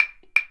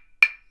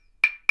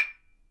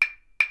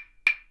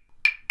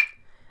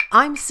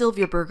I'm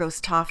Sylvia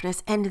Burgos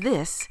Toffness, and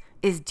this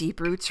is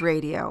Deep Roots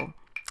Radio.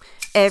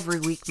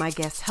 Every week, my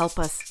guests help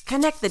us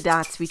connect the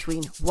dots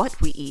between what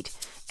we eat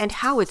and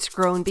how it's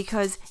grown,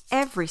 because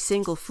every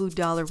single food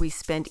dollar we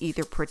spend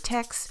either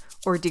protects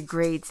or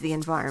degrades the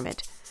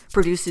environment,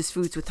 produces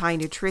foods with high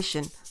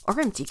nutrition or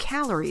empty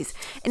calories,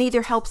 and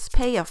either helps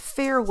pay a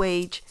fair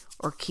wage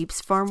or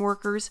keeps farm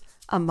workers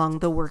among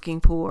the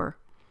working poor.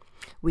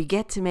 We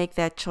get to make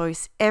that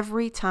choice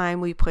every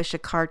time we push a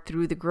cart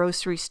through the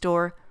grocery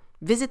store,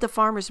 visit the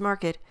farmer's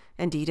market,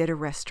 and eat at a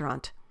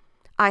restaurant.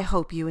 I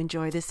hope you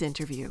enjoy this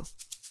interview.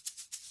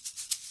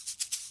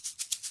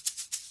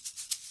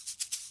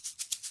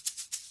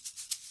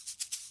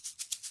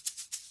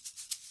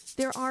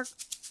 There are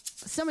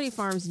so many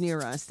farms near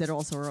us that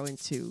also are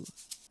into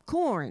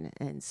corn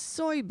and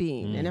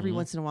soybean, and every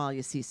once in a while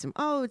you see some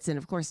oats, and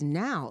of course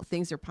now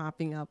things are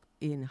popping up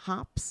in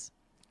hops.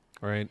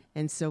 Right.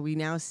 And so we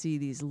now see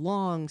these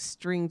long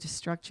stringed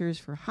structures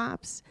for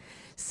hops.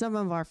 Some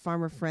of our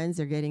farmer friends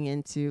are getting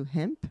into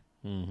hemp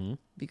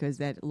because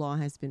that law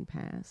has been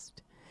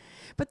passed.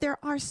 But there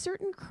are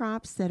certain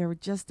crops that are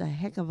just a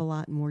heck of a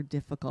lot more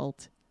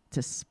difficult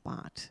to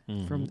spot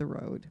from the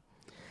road.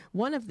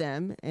 One of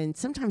them, and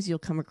sometimes you'll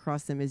come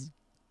across them, is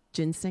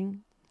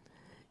ginseng.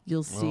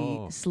 You'll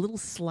see little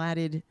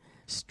slatted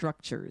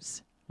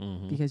structures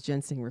because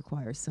ginseng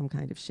requires some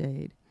kind of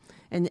shade.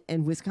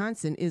 And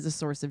Wisconsin is a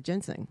source of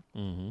ginseng.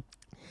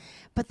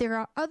 But there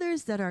are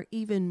others that are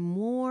even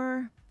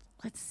more,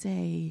 let's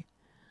say,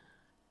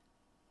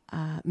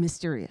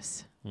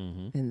 mysterious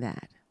than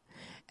that.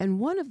 And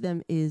one of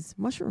them is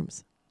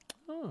mushrooms.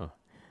 Oh,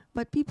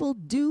 But people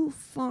do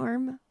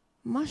farm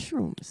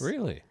mushrooms.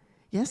 really?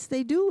 Yes,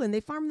 they do. And they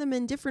farm them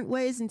in different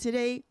ways. And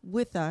today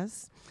with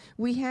us,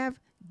 we have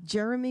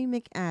Jeremy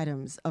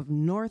McAdams of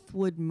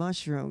Northwood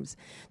Mushrooms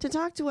to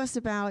talk to us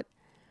about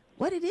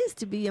what it is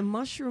to be a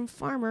mushroom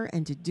farmer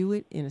and to do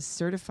it in a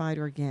certified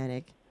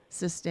organic,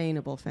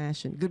 sustainable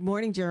fashion. Good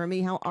morning,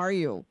 Jeremy. How are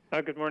you?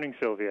 Good morning,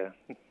 Sylvia.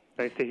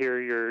 Nice to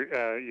hear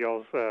your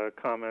y'all's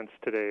comments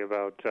today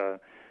about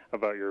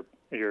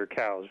your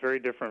cows. Very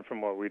different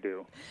from what we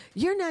do.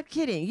 You're not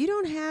kidding. You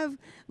don't have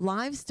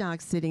livestock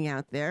sitting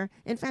out there.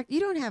 In fact, you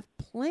don't have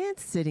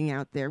plants sitting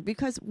out there,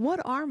 because what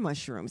are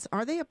mushrooms?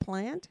 Are they a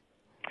plant?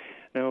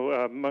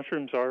 No,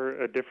 mushrooms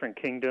are a different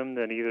kingdom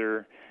than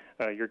either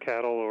your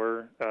cattle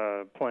or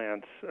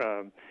plants,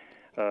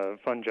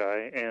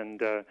 fungi.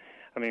 And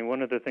I mean,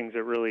 one of the things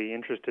that really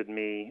interested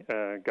me,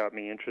 got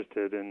me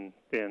interested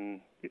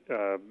in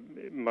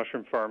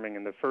mushroom farming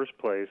in the first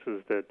place,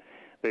 is that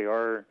they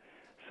are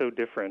so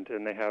different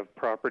and they have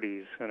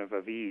properties kind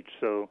of each.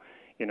 So,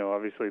 you know,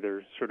 obviously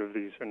there's sort of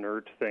these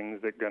inert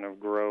things that kind of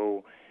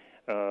grow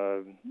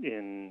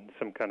in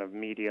some kind of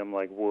medium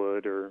like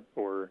wood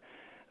or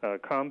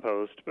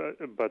compost,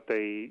 but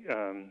they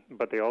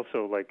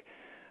also like,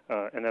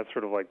 and that's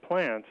sort of like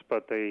plants,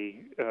 but they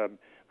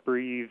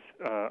breathe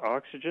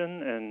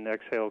oxygen and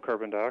exhale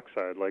carbon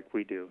dioxide like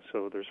we do.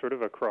 So there's sort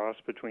of a cross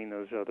between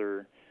those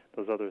other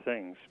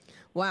things.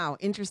 Wow,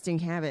 interesting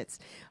habits.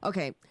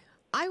 Okay,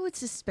 I would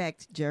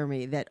suspect,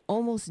 Jeremy, that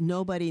almost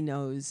nobody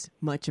knows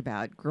much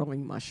about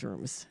growing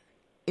mushrooms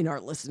in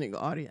our listening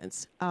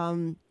audience.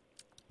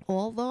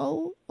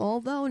 Although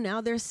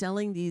now they're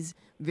selling these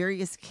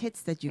various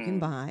kits that you can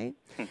buy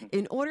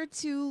in order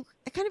to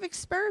kind of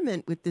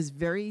experiment with this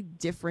very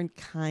different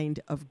kind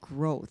of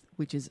growth,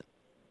 which is,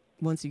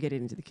 once you get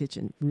it into the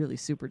kitchen, really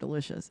super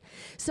delicious.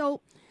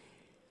 So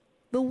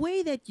the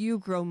way that you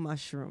grow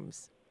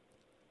mushrooms,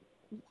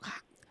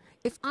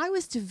 if I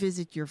was to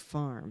visit your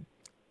farm,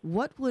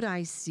 what would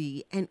I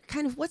see? And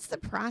kind of what's the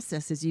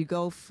process as you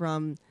go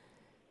from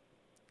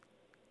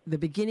the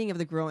beginning of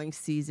the growing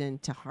season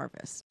to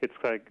harvest? It's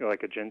like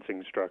a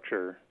ginseng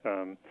structure,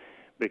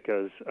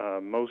 because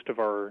most of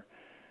our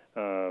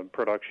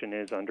production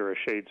is under a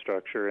shade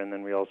structure, and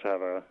then we also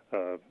have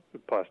a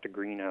plastic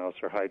greenhouse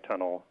or high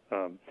tunnel.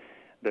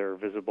 They're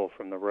visible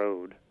from the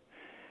road.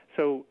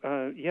 So,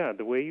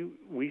 the way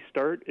we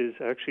start is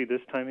actually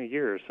this time of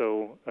year.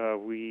 So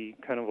we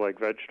kind of like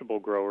vegetable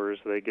growers,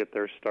 they get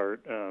their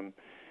start in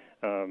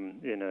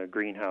a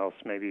greenhouse,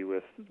 maybe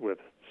with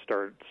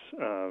starts,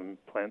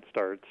 plant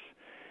starts.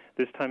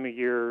 This time of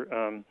year,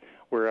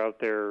 we're out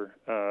there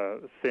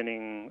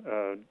thinning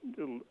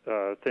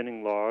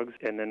logs,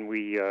 and then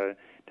we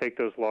take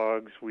those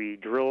logs, we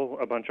drill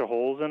a bunch of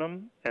holes in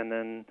them, and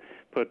then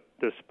put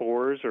the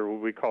spores, or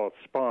what we call it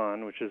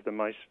spawn, which is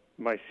the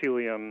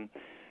mycelium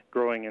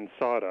growing in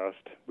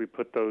sawdust. We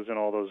put those in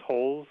all those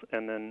holes,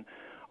 and then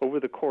over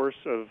the course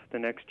of the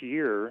next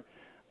year,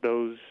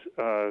 those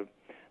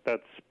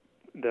that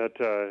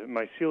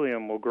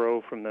mycelium will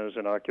grow from those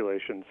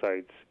inoculation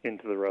sites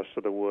into the rest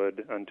of the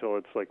wood until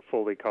it's like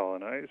fully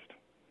colonized.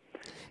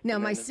 Now,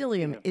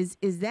 mycelium,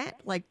 is that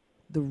like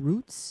the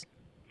roots?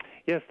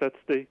 Yes,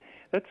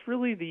 that's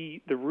really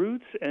the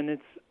roots, and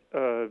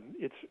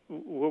it's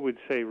what would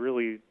say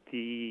really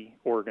the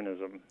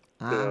organism.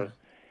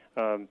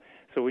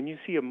 So when you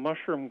see a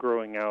mushroom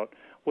growing out,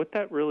 what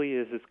that really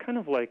is kind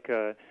of like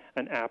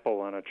an apple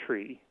on a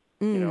tree.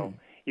 You know,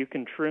 you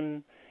can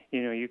trim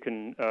you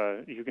can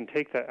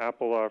take that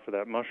apple off or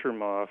that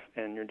mushroom off,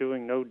 and you're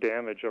doing no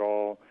damage at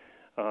all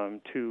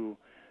to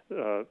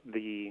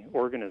the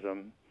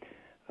organism.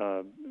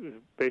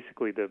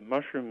 Basically, the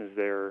mushroom is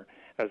there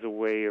as a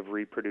way of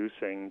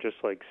reproducing, just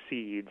like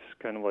seeds,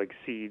 kind of like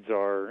seeds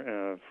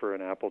are for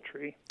an apple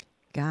tree.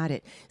 Got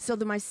it. So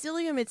the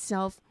mycelium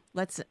itself.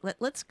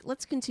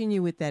 Let's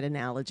continue with that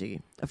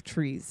analogy of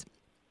trees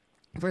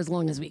for as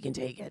long as we can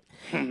take it.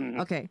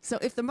 Okay. So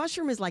if the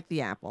mushroom is like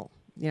the apple,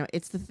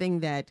 it's the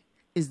thing that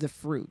is the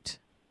fruit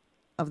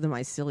of the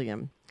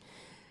mycelium.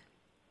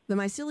 The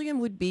mycelium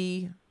would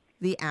be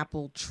the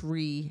apple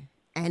tree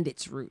and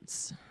its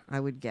roots, I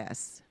would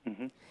guess.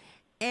 Mm-hmm.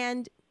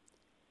 And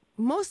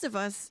most of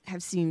us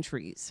have seen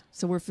trees,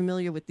 so we're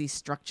familiar with these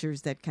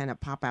structures that kind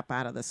of pop up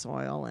out of the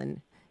soil,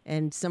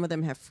 and some of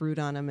them have fruit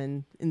on them.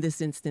 And in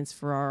this instance,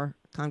 for our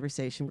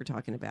conversation, we're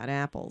talking about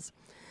apples.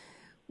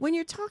 When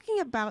you're talking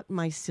about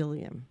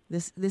mycelium,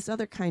 this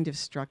other kind of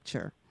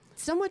structure,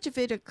 so much of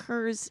it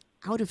occurs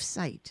out of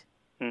sight.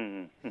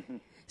 Mm-hmm.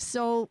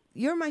 So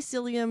your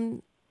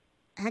mycelium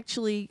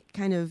actually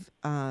kind of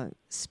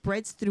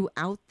spreads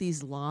throughout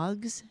these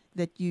logs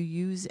that you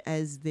use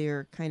as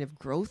their kind of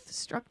growth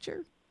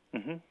structure?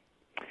 Mm-hmm.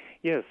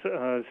 Yes.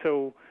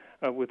 So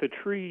with a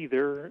tree,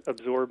 they're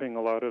absorbing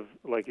a lot of,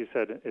 like you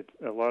said,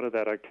 a lot of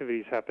that activity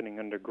is happening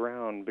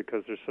underground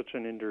because there's such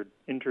an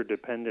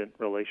interdependent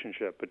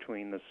relationship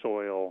between the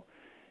soil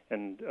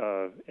and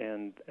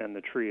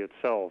the tree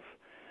itself.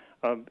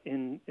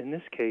 In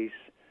this case,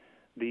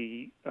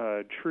 the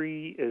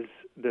tree is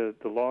the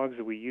logs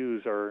that we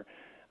use are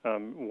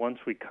once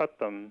we cut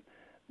them,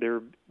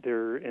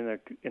 they're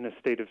in a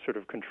state of sort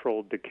of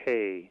controlled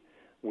decay,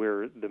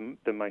 where the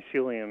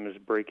mycelium is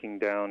breaking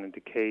down and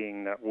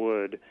decaying that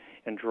wood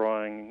and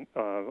drawing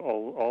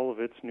all of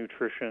its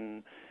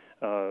nutrition.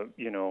 That's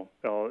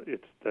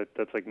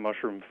like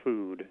mushroom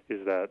food.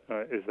 Is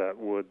that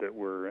wood that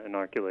we're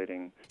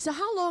inoculating? So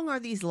how long are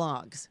these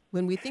logs?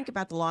 When we think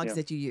about the logs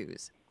that you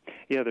use,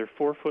 they're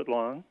 4 foot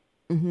long.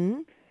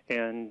 Mm-hmm.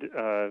 And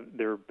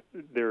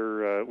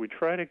we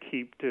try to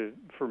keep to,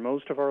 for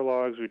most of our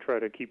logs, we try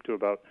to keep to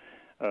about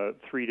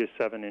 3 to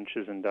 7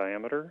 inches in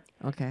diameter.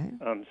 Okay.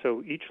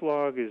 So each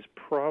log is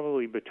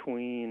probably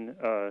between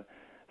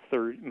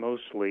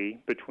mostly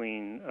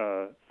between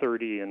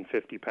 30 and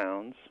 50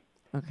 pounds.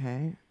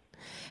 Okay.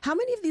 How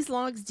many of these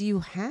logs do you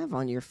have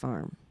on your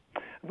farm?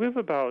 We have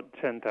about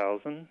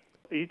 10,000.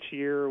 Each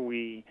year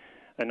we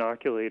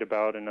inoculate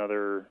about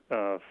another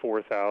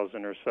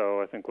 4,000 or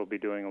so. I think we'll be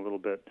doing a little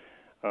bit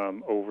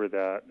over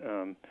that.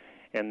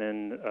 And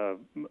then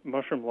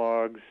mushroom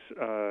logs,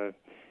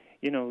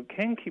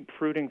 can keep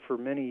fruiting for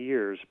many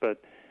years,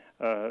 but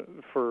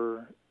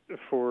for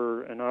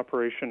an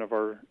operation of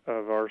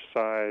our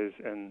size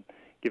and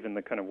given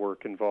the kind of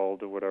work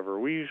involved or whatever,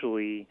 we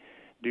usually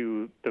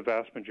do the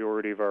vast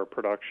majority of our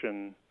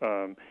production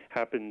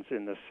happens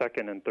in the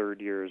second and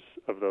third years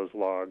of those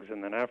logs,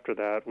 and then after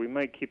that we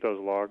might keep those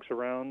logs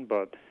around,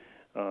 but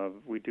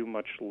we do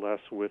much less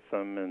with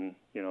them, and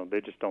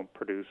they just don't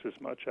produce as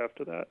much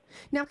after that.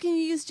 Now, can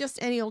you use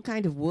just any old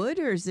kind of wood,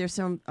 or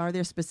are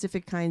there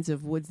specific kinds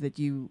of woods that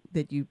you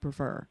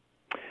prefer?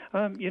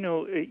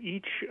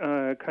 Each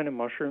kind of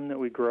mushroom that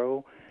we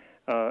grow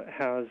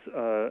has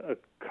a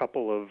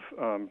couple of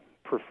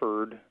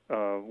preferred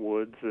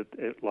woods that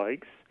it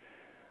likes.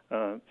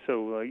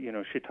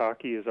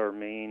 Shiitake is our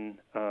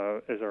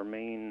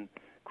main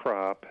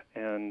crop,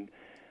 and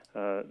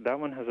that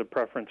one has a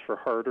preference for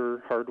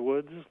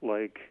hardwoods,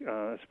 like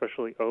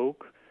especially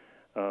oak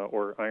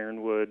or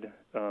ironwood,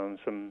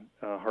 some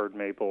hard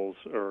maples,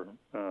 or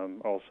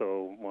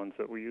also ones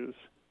that we use.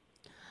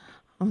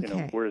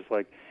 Okay. Whereas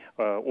like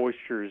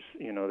oysters,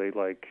 they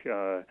like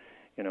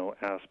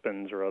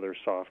aspens or other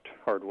soft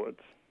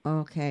hardwoods.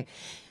 Okay.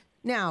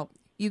 Now,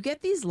 you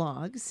get these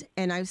logs,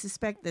 and I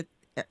suspect that,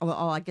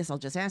 I guess I'll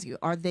just ask you,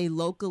 are they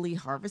locally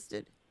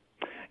harvested?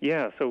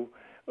 Yeah, so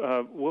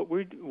what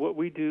we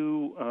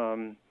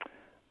do,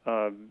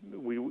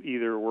 we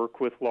either work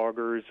with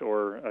loggers,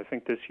 or I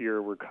think this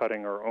year we're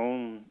cutting our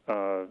own,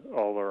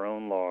 all our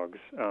own logs,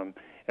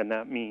 and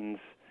that means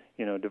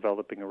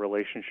developing a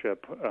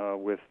relationship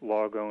with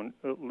woodland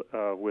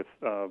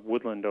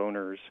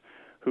owners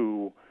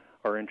who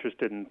are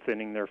interested in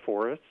thinning their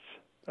forests.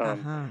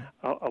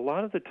 A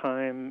lot of the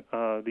time,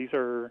 these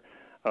are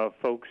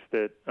folks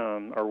that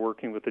are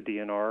working with the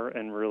DNR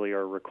and really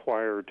are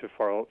required to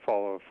follow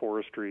a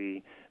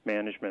forestry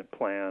management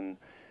plan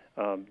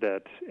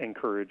that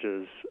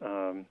encourages,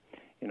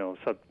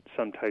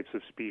 some types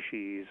of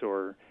species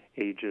or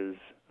ages,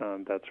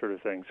 that sort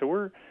of thing. So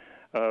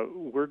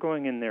we're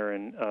going in there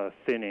and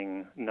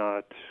thinning,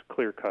 not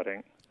clear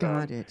cutting.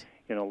 Got it.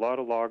 A lot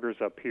of loggers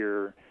up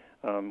here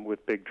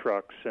with big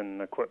trucks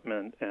and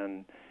equipment,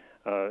 and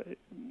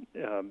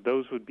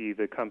those would be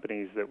the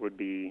companies that would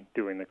be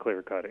doing the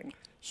clear cutting.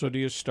 So do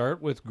you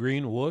start with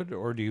green wood,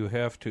 or do you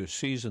have to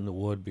season the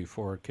wood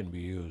before it can be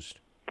used?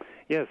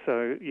 Yes,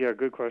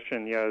 good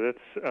question. Yeah,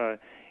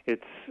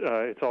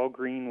 it's all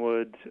green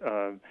wood,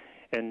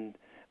 and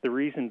the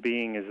reason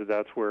being is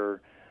that's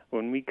where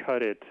when we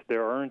cut it,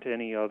 there aren't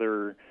any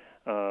other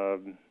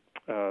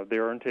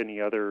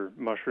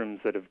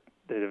mushrooms that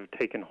have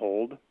taken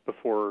hold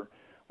before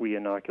we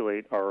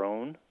inoculate our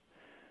own.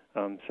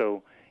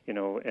 So,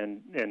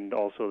 and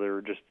also there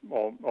are just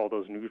all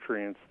those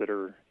nutrients that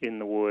are in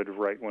the wood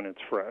right when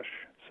it's fresh.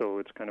 So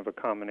it's kind of a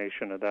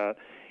combination of that.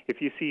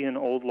 If you see an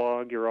old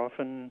log, you're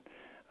often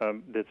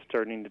that's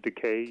starting to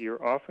decay,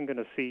 you're often going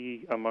to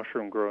see a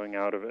mushroom growing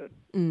out of it.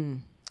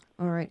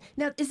 All right.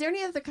 Now, is there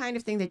any other kind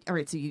of thing that, all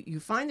right, so you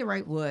find the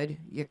right wood,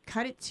 you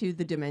cut it to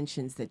the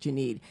dimensions that you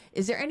need.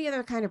 Is there any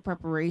other kind of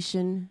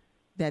preparation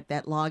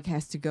that log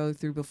has to go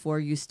through before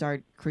you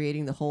start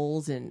creating the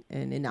holes and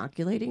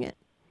inoculating it?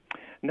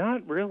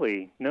 Not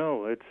really.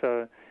 No,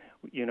 it's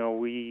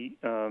we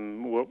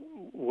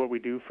what we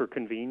do for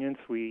convenience.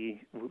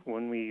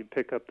 When we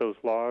pick up those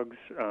logs,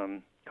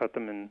 cut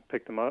them and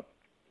pick them up,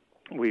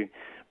 we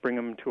bring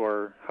them to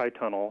our high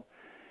tunnel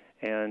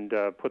and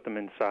put them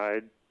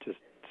inside, just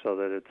so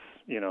that it's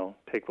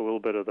take a little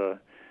bit of the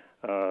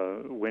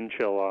wind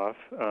chill off.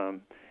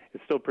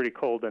 It's still pretty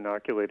cold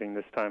inoculating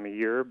this time of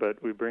year, but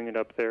we bring it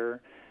up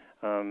there.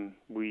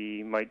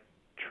 We might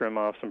trim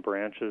off some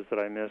branches that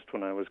I missed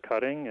when I was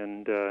cutting,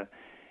 and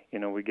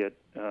we get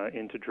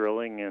into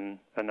drilling and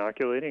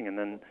inoculating, and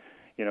then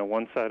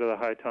one side of the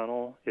high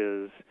tunnel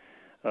is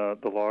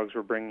the logs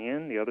we're bringing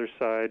in. The other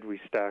side, we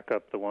stack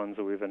up the ones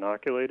that we've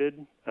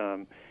inoculated,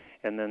 and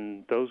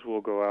then those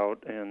will go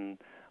out and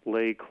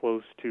lay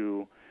close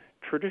to.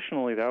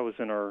 Traditionally, that was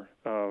in our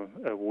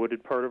a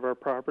wooded part of our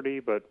property,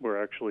 but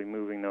we're actually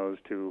moving those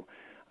to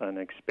an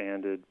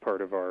expanded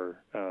part of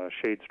our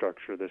shade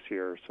structure this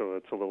year, so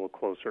it's a little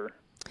closer.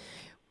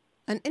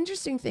 An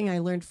interesting thing I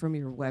learned from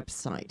your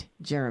website,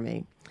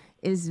 Jeremy,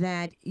 is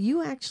that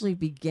you actually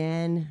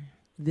began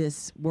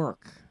this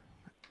work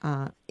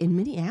in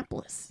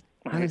Minneapolis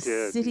on a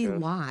city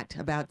lot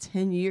about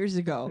 10 years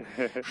ago.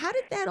 How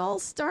did that all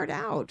start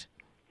out?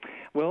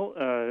 Well,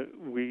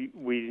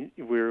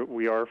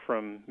 we are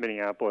from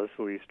Minneapolis,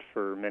 at least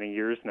for many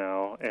years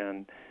now,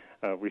 and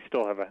we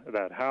still have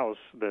that house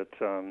that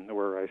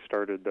where I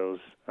started those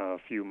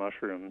few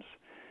mushrooms.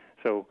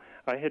 So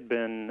I had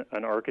been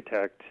an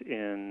architect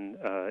in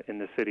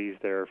the cities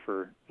there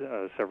for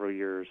several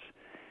years,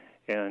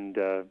 and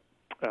then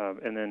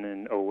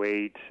in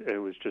 2008 it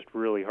was just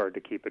really hard to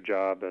keep a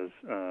job as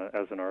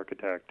an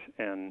architect,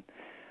 and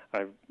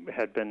I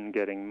had been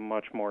getting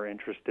much more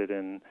interested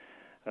in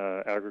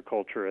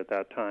agriculture at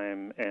that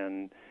time,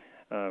 and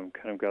kind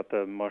of got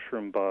the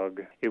mushroom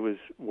bug. It was,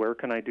 where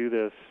can I do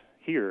this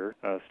here?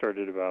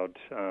 Started about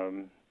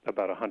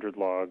 100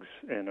 logs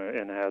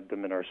and had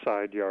them in our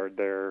side yard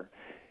there,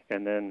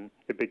 and then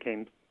it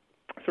became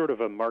sort of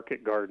a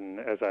market garden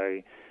as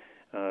I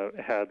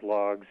had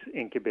logs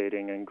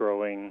incubating and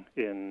growing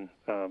in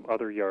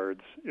other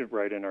yards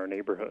right in our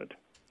neighborhood.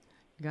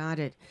 Got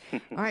it.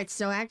 All right,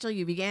 so actually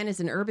you began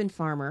as an urban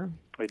farmer.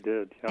 I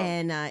did, yeah.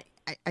 And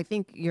I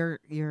think you're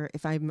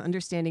if I'm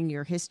understanding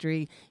your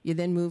history, you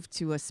then moved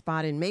to a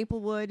spot in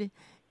Maplewood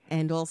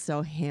and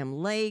also Ham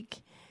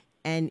Lake,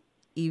 and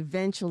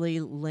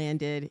eventually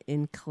landed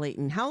in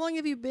Clayton. How long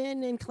have you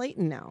been in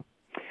Clayton now?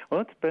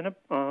 Well, it's been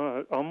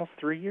almost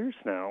 3 years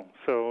now,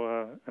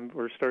 so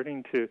we're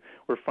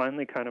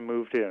finally kind of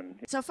moved in.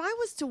 So if I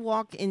was to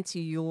walk into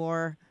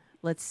your,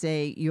 let's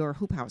say, your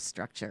hoop house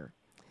structure,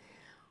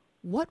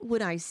 what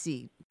would I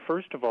see?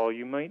 First of all,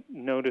 you might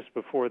notice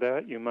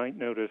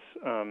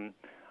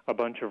a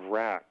bunch of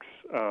racks,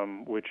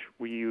 which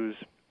we use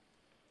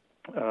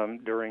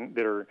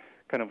that are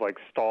kind of like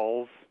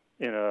stalls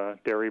in a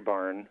dairy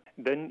barn.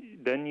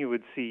 Then you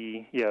would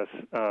see,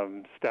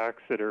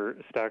 stacks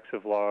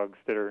of logs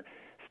that are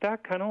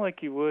stacked kind of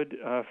like you would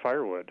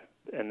firewood.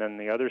 And then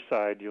the other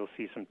side, you'll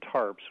see some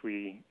tarps.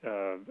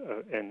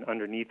 And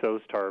underneath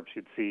those tarps,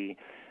 you'd see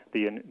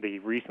the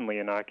recently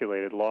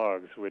inoculated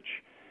logs,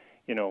 which,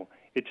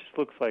 it just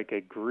looks like a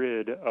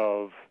grid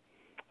of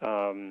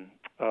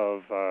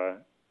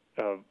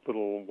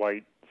little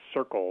white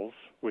circles,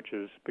 which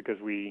is because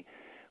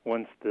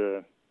once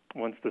the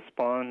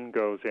spawn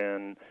goes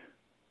in,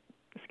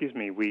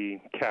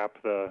 we cap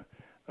the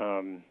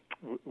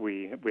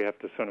we have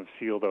to sort of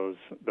seal those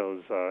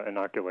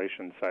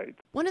inoculation sites.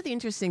 One of the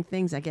interesting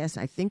things, I guess,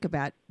 I think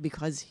about,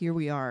 because here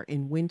we are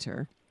in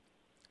winter,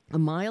 a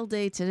mild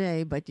day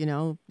today, but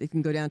it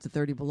can go down to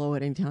 30 below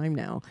at any time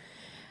now.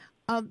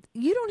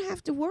 You don't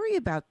have to worry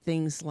about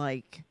things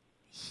like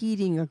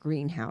heating a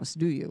greenhouse,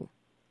 do you?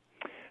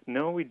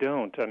 No, we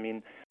don't. I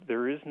mean,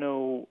 there is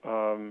no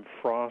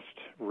frost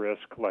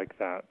risk like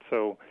that.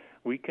 So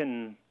we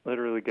can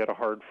literally get a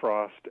hard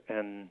frost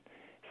and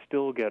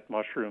still get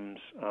mushrooms,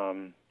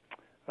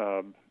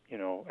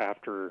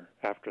 after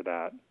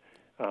that.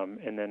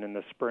 And then in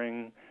the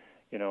spring,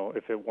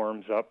 if it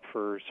warms up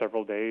for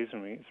several days,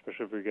 and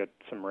especially if we get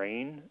some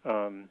rain,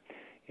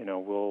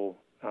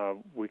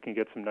 we can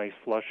get some nice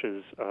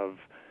flushes of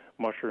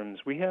mushrooms.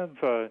 We have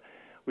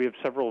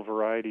several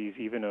varieties,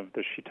 even of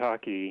the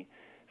shiitake,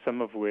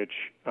 some of which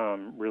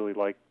really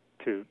like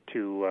to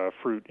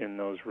fruit in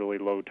those really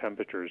low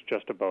temperatures,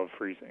 just above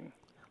freezing.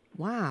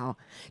 Wow.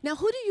 Now,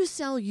 who do you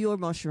sell your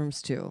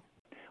mushrooms to?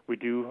 We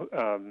do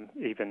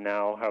even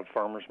now have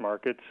farmers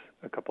markets,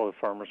 a couple of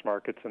farmers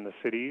markets in the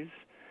cities,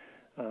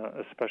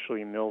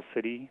 especially Mill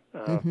City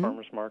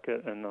Farmers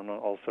Market, and then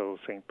also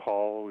St.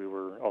 Paul. We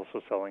were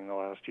also selling the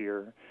last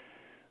year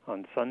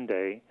on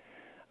Sunday.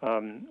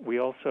 We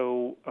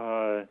also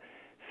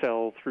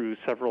sell through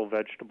several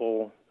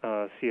vegetable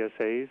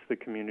CSAs, the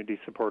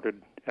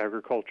community-supported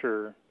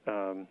agriculture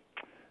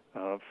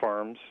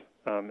farms,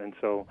 and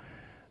so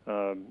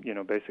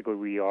basically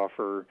we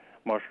offer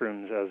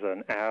mushrooms as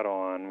an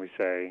add-on, we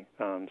say,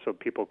 so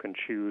people can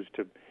choose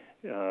to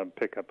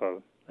pick up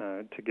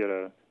to get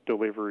a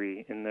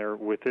delivery in there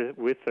with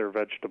their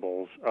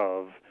vegetables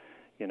of,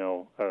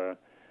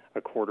 a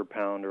quarter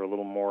pound or a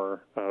little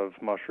more of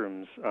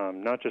mushrooms,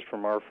 not just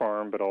from our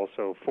farm, but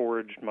also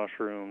foraged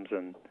mushrooms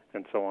and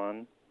so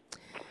on.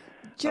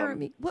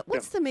 Jeremy,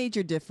 what's the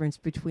major difference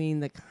between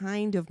the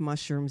kind of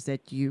mushrooms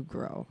that you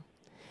grow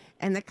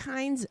and the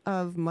kinds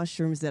of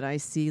mushrooms that I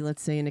see,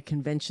 let's say, in a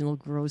conventional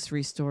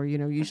grocery store?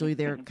 Usually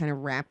they're kind of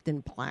wrapped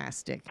in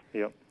plastic.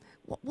 Yep.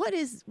 What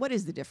is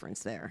the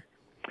difference there?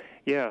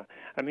 Yeah,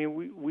 I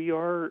mean, we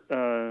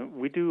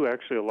do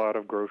actually a lot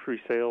of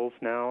grocery sales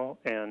now,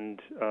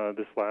 and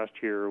this last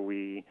year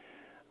we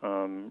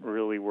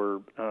really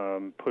were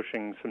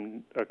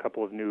pushing a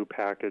couple of new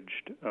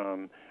packaged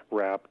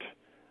wrapped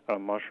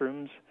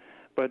mushrooms.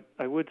 But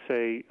I would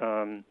say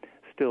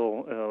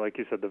still, like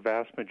you said, the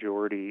vast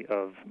majority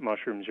of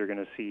mushrooms you're going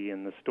to see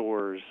in the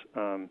stores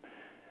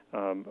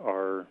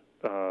are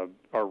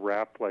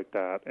wrapped like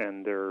that,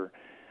 and they're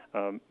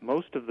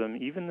most of them,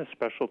 even the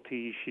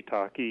specialty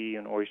shiitake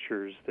and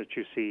oysters that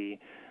you see,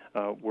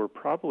 were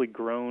probably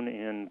grown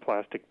in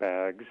plastic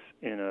bags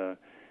in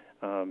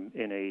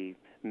a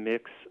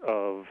mix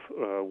of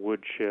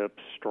wood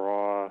chips,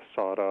 straw,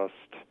 sawdust,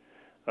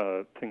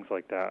 things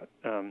like that.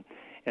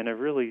 And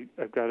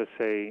I've got to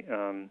say,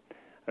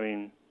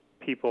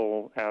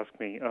 people ask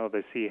me,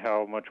 they see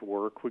how much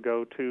work we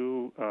go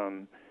to,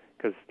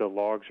 because the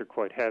logs are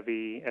quite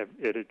heavy.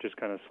 It just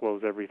kind of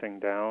slows everything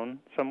down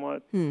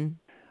somewhat.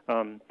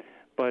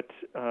 But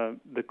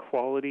the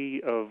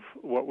quality of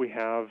what we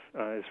have,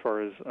 as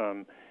far as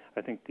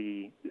I think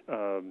the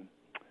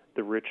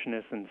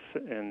richness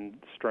and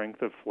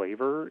strength of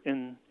flavor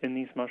in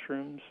these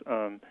mushrooms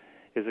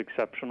is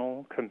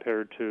exceptional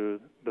compared to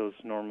those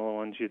normal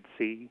ones you'd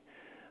see.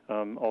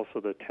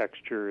 Also, the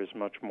texture is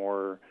much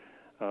more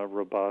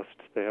robust.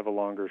 They have a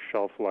longer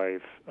shelf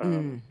life.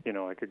 I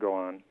could go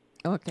on.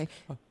 Okay.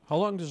 How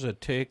long does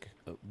it take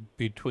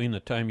between the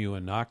time you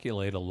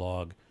inoculate a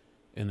log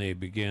and they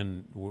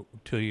begin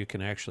till you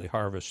can actually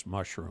harvest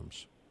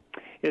mushrooms?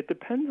 It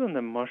depends on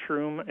the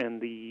mushroom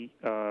and the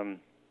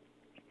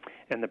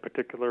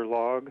particular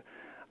log.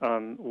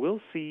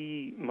 We'll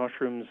see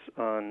mushrooms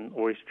on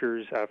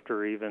oysters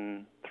after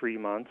even 3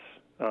 months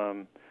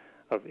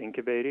of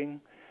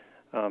incubating.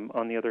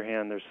 On the other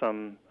hand, there's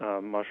some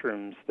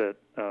mushrooms that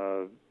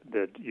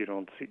you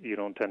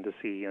don't tend to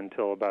see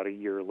until about a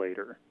year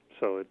later.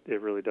 So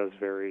it really does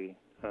vary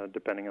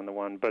depending on the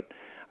one. But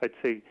I'd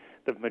say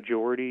the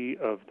majority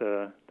of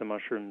the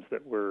mushrooms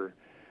that we're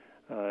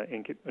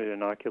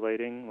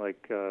inoculating,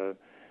 like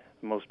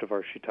most of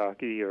our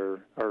shiitake,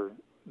 are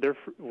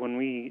when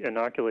we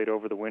inoculate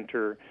over the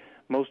winter,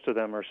 most of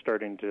them are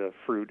starting to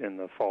fruit in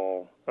the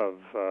fall of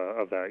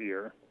that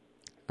year.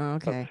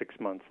 Okay. About 6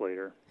 months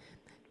later.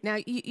 Now,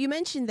 you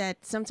mentioned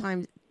that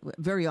sometimes,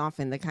 very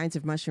often, the kinds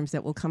of mushrooms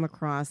that we'll come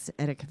across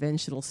at a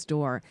conventional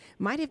store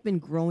might have been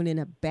grown in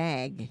a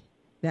bag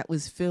that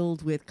was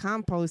filled with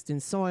compost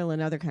and soil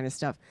and other kind of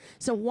stuff.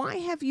 So why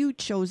have you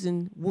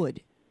chosen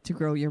wood to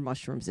grow your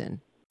mushrooms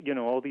in?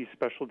 All these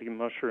specialty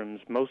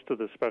mushrooms, most of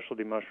the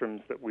specialty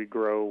mushrooms that we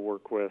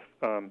work with,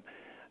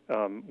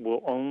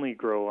 will only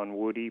grow on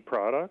woody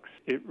products.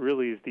 It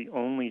really is the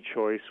only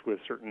choice with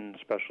certain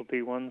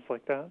specialty ones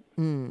like that.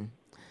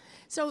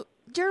 So,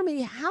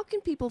 Jeremy, how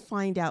can people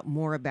find out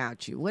more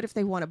about you? What if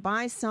they want to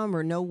buy some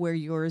or know where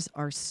yours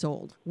are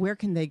sold? Where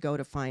can they go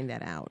to find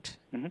that out?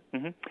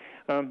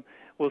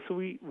 Well, so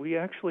we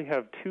actually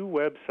have 2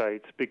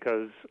 websites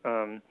because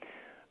our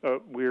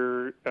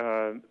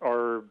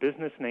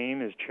business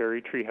name is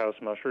Cherry Treehouse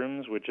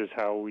Mushrooms, which is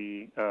how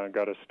we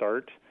got a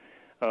start.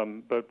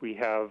 But we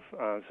have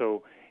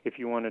so if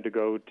you wanted to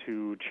go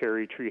to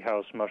Cherry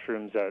Treehouse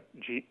Mushrooms at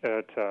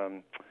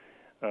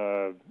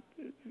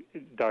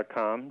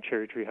 .com,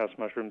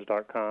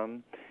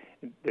 cherrytreehousemushrooms.com,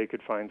 they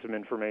could find some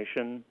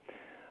information.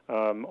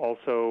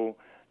 Also,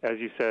 as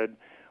you said,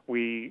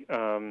 we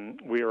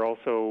are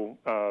also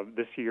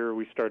this year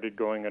we started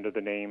going under the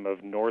name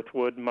of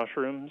Northwood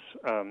Mushrooms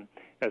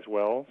as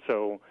well.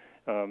 So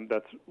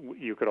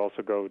you could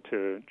also go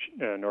to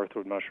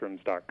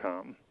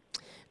northwoodmushrooms.com.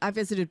 I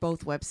visited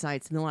both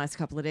websites in the last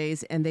couple of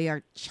days, and they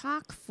are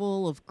chock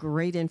full of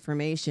great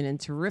information and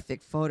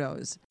terrific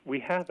photos.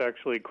 We have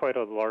actually quite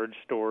a large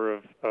store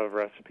of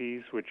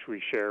recipes, which we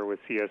share with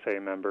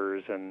CSA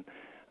members and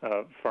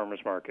farmers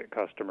market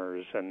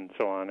customers and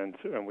so on.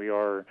 And we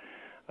are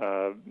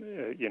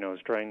is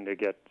trying to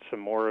get some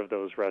more of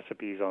those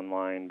recipes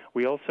online.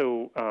 We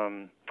also,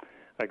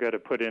 I got to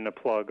put in a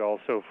plug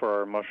also for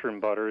our mushroom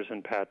butters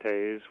and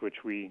pâtés,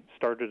 which we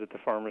started at the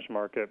farmers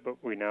market, but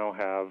we now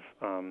have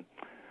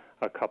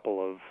a couple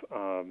of.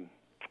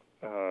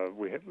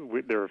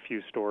 There are a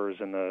few stores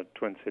in the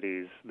Twin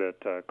Cities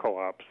that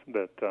co-ops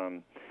that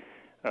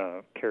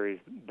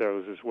carry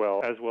those as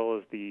well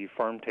as the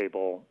Farm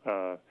Table.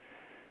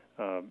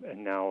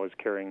 And now is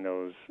carrying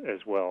those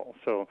as well.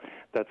 So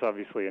that's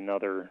obviously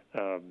another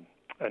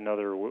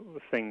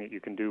thing that you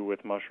can do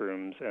with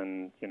mushrooms,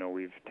 and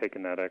we've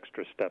taken that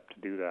extra step to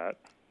do that.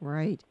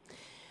 Right.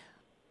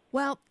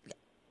 Well,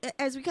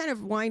 as we kind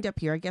of wind up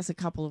here, I guess a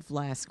couple of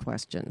last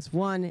questions.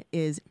 One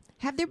is,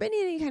 have there been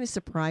any kind of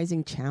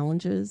surprising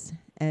challenges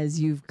as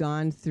you've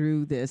gone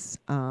through this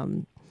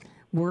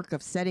work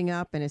of setting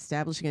up and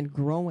establishing and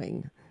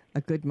growing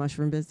a good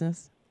mushroom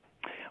business?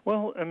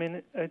 Well, I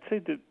mean, I'd say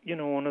that,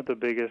 one of the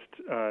biggest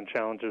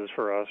challenges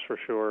for us, for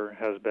sure,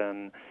 has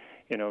been,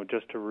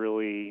 just to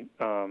really,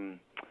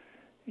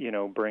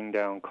 bring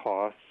down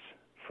costs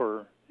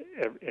for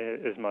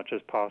as much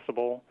as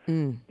possible.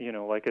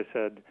 Like I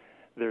said,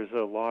 there's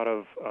a lot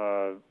of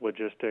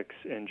logistics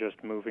in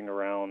just moving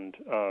around,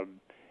 a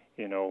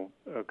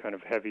kind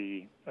of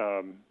heavy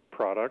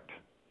product.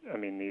 I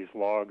mean, these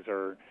logs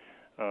are,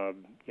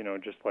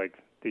 just like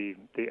the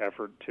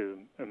effort to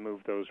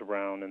move those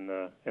around in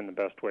the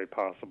best way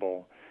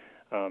possible,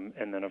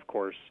 and then of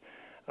course,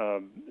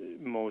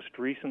 most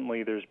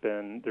recently there's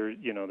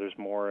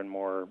more and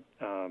more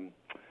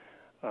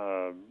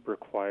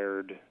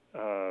required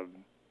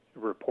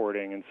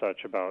reporting and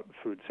such about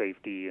food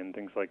safety and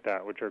things like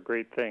that, which are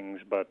great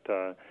things, but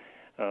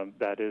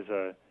that is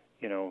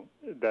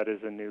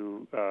a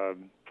new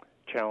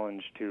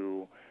challenge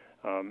to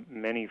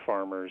many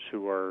farmers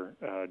who are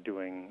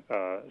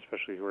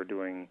especially who are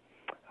doing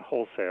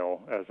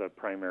wholesale as a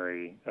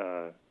primary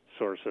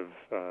source of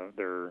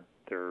their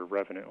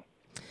revenue.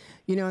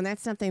 And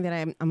that's something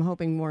that I'm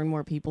hoping more and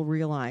more people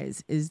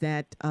realize, is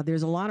that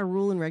there's a lot of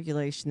rule and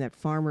regulation that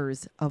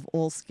farmers of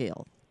all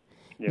scale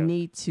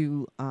need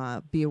to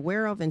be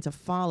aware of and to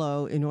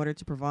follow in order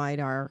to provide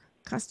our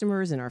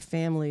customers and our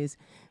families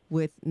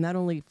with not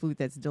only food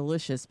that's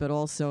delicious, but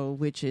also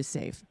which is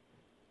safe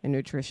and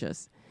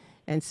nutritious.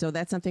 And so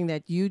that's something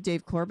that you,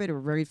 Dave Corbett, are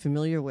very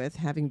familiar with,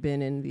 having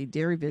been in the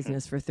dairy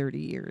business for 30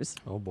 years.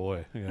 Oh,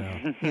 boy.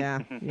 Yeah.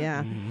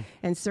 Yeah. Mm-hmm.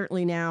 And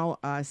certainly now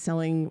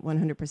selling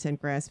 100%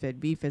 grass-fed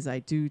beef, as I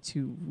do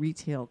to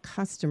retail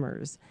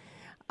customers,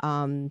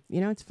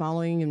 it's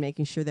following and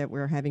making sure that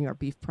we're having our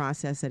beef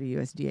processed at a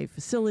USDA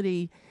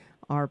facility.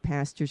 Our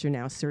pastures are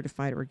now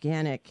certified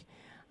organic.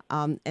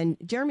 And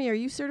Jeremy, are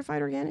you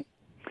certified organic?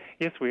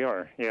 Yes, we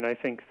are. Yeah, and I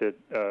think that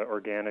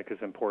organic is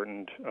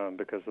important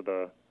because of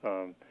the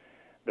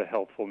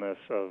healthfulness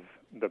of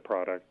the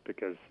product,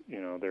 because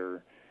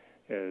there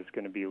is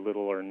going to be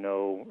little or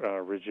no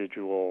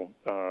residual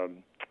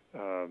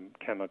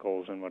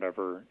chemicals and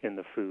whatever in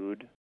the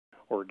food.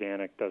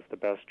 Organic does the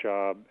best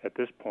job at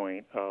this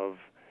point of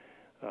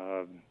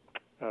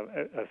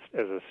as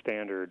a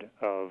standard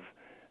of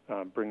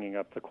bringing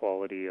up the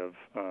quality of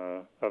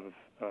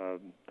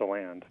the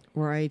land.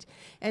 Right.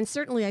 And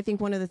certainly I think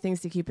one of the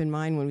things to keep in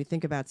mind when we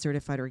think about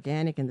certified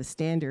organic and the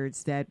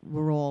standards that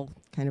we're all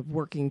kind of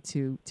working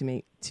to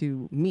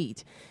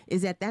meet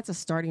is that that's a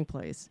starting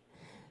place,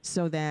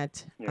 so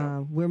that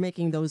we're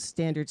making those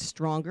standards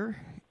stronger.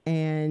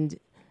 And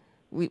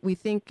we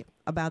think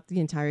about the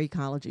entire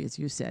ecology, as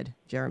you said,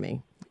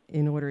 Jeremy,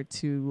 in order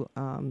to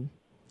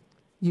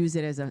use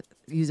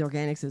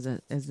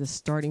organics as the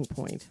starting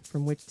point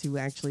from which to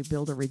actually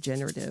build a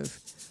regenerative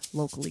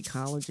local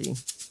ecology.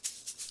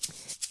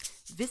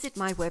 Visit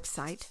my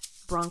website,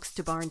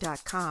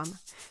 bronxtobarn.com,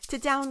 to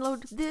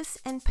download this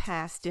and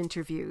past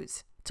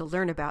interviews, to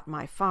learn about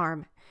my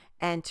farm,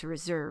 and to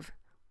reserve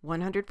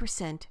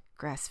 100%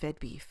 grass-fed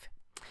beef.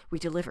 We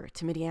deliver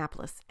to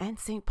Minneapolis and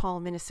St.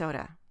 Paul,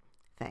 Minnesota.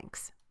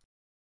 Thanks.